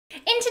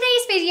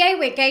today's video,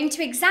 we're going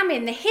to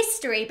examine the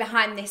history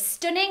behind this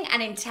stunning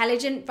and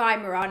intelligent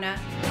Weimaraner.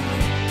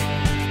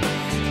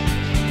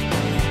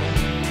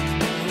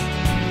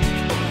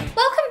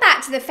 Welcome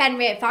back to the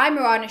Fenrir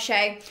Weimaraner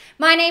Show.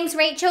 My name's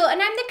Rachel and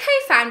I'm the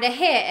co-founder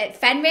here at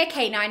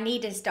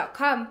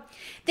FenrirCanineLeaders.com.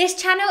 This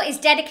channel is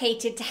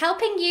dedicated to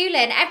helping you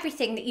learn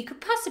everything that you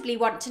could possibly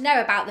want to know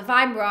about the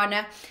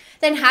Weimaraner,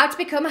 then how to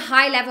become a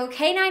high-level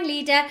canine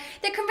leader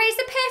that can raise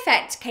the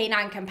perfect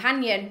canine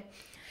companion.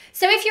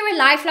 So if you're a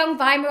lifelong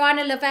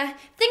Weimaraner lover,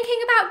 thinking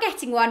about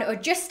getting one or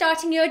just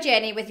starting your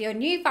journey with your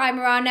new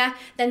Weimaraner,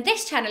 then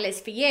this channel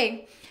is for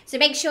you. So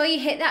make sure you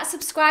hit that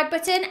subscribe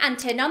button and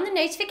turn on the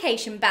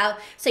notification bell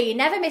so you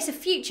never miss a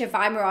future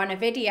Weimaraner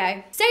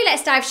video. So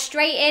let's dive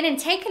straight in and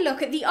take a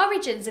look at the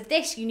origins of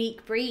this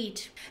unique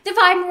breed. The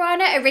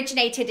Weimaraner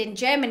originated in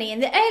Germany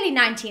in the early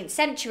 19th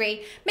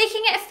century,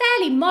 making it a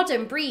fairly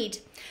modern breed.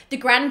 The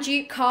Grand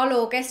Duke Karl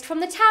August from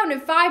the town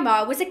of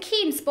Weimar was a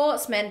keen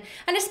sportsman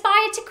and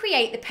aspired to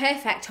create the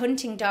perfect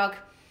hunting dog.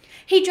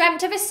 He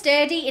dreamt of a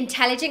sturdy,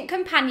 intelligent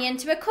companion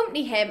to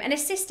accompany him and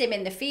assist him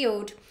in the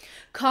field.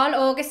 Karl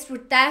August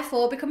would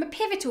therefore become a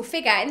pivotal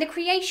figure in the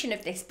creation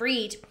of this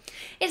breed.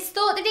 It's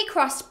thought that he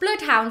crossed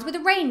bloodhounds with a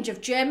range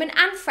of German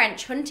and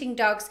French hunting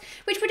dogs,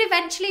 which would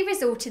eventually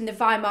result in the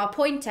Weimar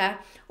Pointer,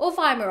 or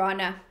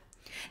Weimaraner.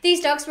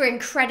 These dogs were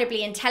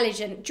incredibly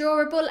intelligent,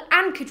 durable,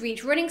 and could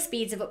reach running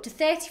speeds of up to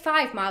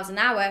 35 miles an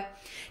hour.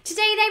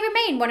 Today they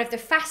remain one of the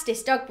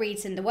fastest dog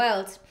breeds in the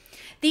world.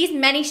 These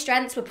many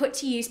strengths were put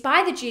to use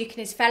by the Duke and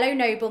his fellow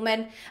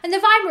noblemen, and the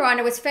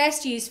Weimaraner was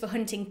first used for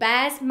hunting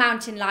bears,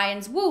 mountain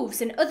lions,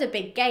 wolves, and other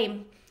big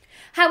game.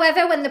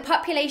 However, when the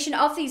population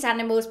of these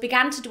animals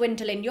began to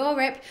dwindle in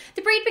Europe,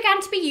 the breed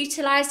began to be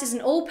utilised as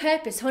an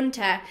all-purpose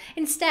hunter,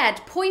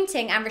 instead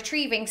pointing and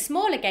retrieving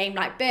smaller game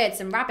like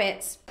birds and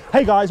rabbits.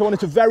 Hey guys, I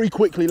wanted to very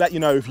quickly let you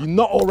know, if you're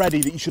not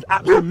already, that you should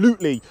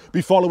absolutely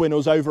be following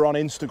us over on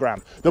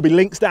Instagram. There'll be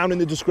links down in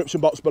the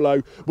description box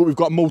below, but we've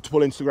got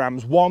multiple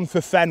Instagrams. One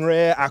for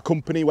Fenrir, our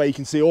company, where you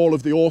can see all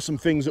of the awesome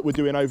things that we're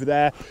doing over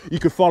there. You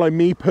could follow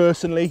me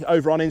personally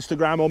over on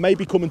Instagram, or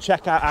maybe come and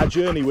check out our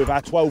journey with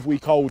our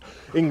 12-week-old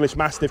English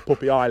Mastiff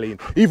puppy Eileen.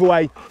 Either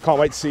way, can't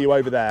wait to see you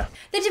over there.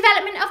 The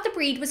development of the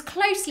breed was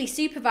closely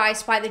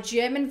supervised by the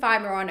German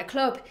Weimaraner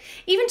Club,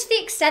 even to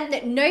the extent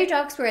that no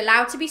dogs were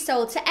allowed to be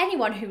sold to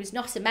anyone who was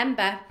not a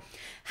member.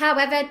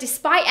 However,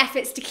 despite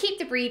efforts to keep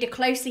the breed a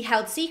closely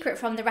held secret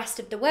from the rest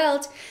of the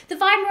world, the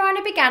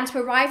Weimaraner began to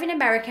arrive in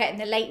America in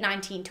the late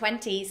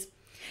 1920s.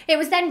 It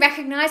was then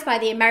recognised by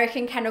the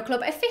American Kennel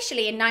Club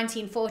officially in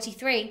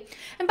 1943,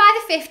 and by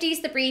the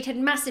 50s the breed had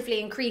massively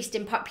increased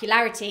in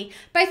popularity,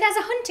 both as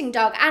a hunting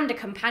dog and a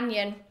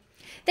companion.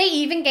 They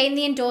even gained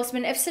the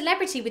endorsement of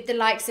celebrity, with the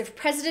likes of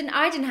President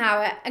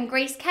Eisenhower and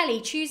Grace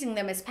Kelly choosing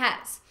them as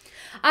pets.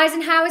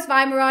 Eisenhower's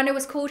Weimaraner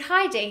was called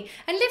Heidi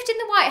and lived in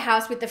the White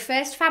House with the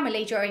first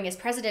family during his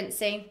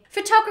presidency.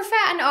 Photographer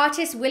and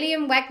artist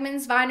William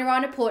Wegman's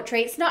Weimaraner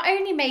portraits not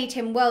only made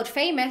him world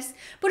famous,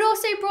 but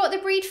also brought the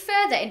breed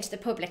further into the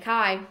public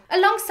eye.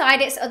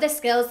 Alongside its other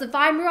skills, the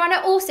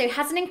Weimaraner also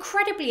has an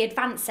incredibly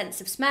advanced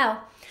sense of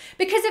smell.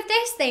 Because of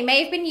this, they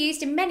may have been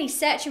used in many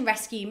search and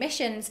rescue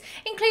missions,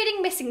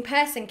 including missing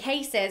person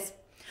cases.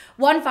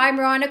 One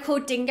Weimaraner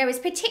called Dingo is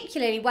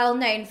particularly well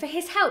known for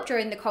his help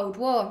during the Cold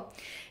War.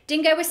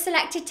 Dingo was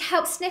selected to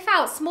help sniff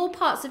out small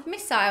parts of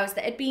missiles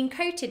that had been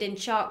coated in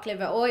shark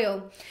liver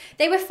oil.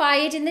 They were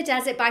fired in the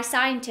desert by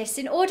scientists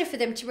in order for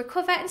them to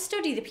recover and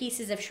study the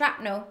pieces of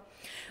shrapnel.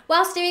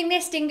 Whilst doing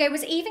this, Dingo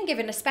was even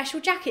given a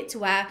special jacket to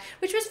wear,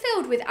 which was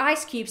filled with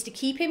ice cubes to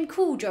keep him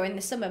cool during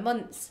the summer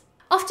months.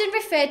 Often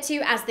referred to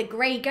as the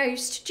Grey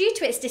Ghost due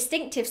to its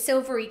distinctive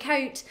silvery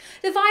coat,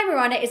 the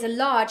Weimaraner is a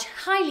large,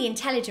 highly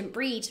intelligent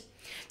breed.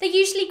 They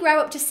usually grow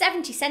up to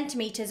 70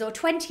 centimetres or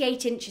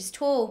 28 inches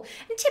tall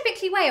and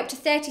typically weigh up to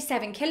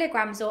 37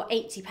 kilograms or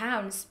 80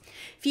 pounds.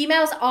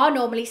 Females are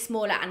normally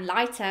smaller and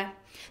lighter.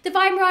 The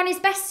Weimaraner is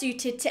best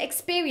suited to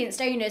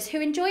experienced owners who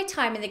enjoy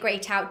time in the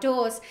great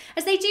outdoors,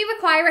 as they do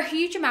require a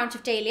huge amount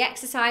of daily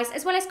exercise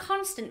as well as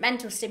constant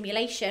mental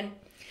stimulation.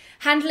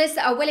 Handlers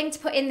that are willing to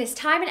put in this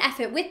time and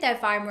effort with their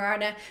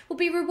Weimaraner will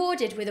be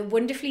rewarded with a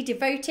wonderfully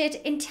devoted,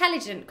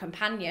 intelligent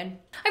companion.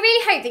 I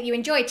really hope that you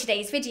enjoyed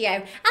today's video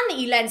and that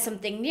you learned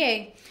something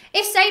new.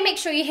 If so, make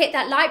sure you hit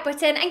that like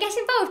button and get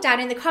involved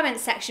down in the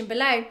comments section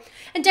below.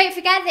 And don't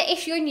forget that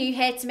if you're new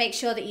here, to make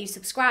sure that you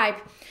subscribe.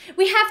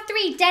 We have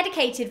 3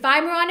 dedicated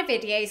Weimaraner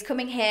videos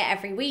coming here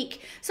every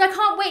week, so I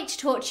can't wait to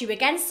talk to you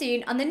again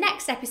soon on the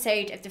next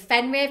episode of the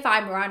Fenrir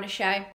Weimaraner Show.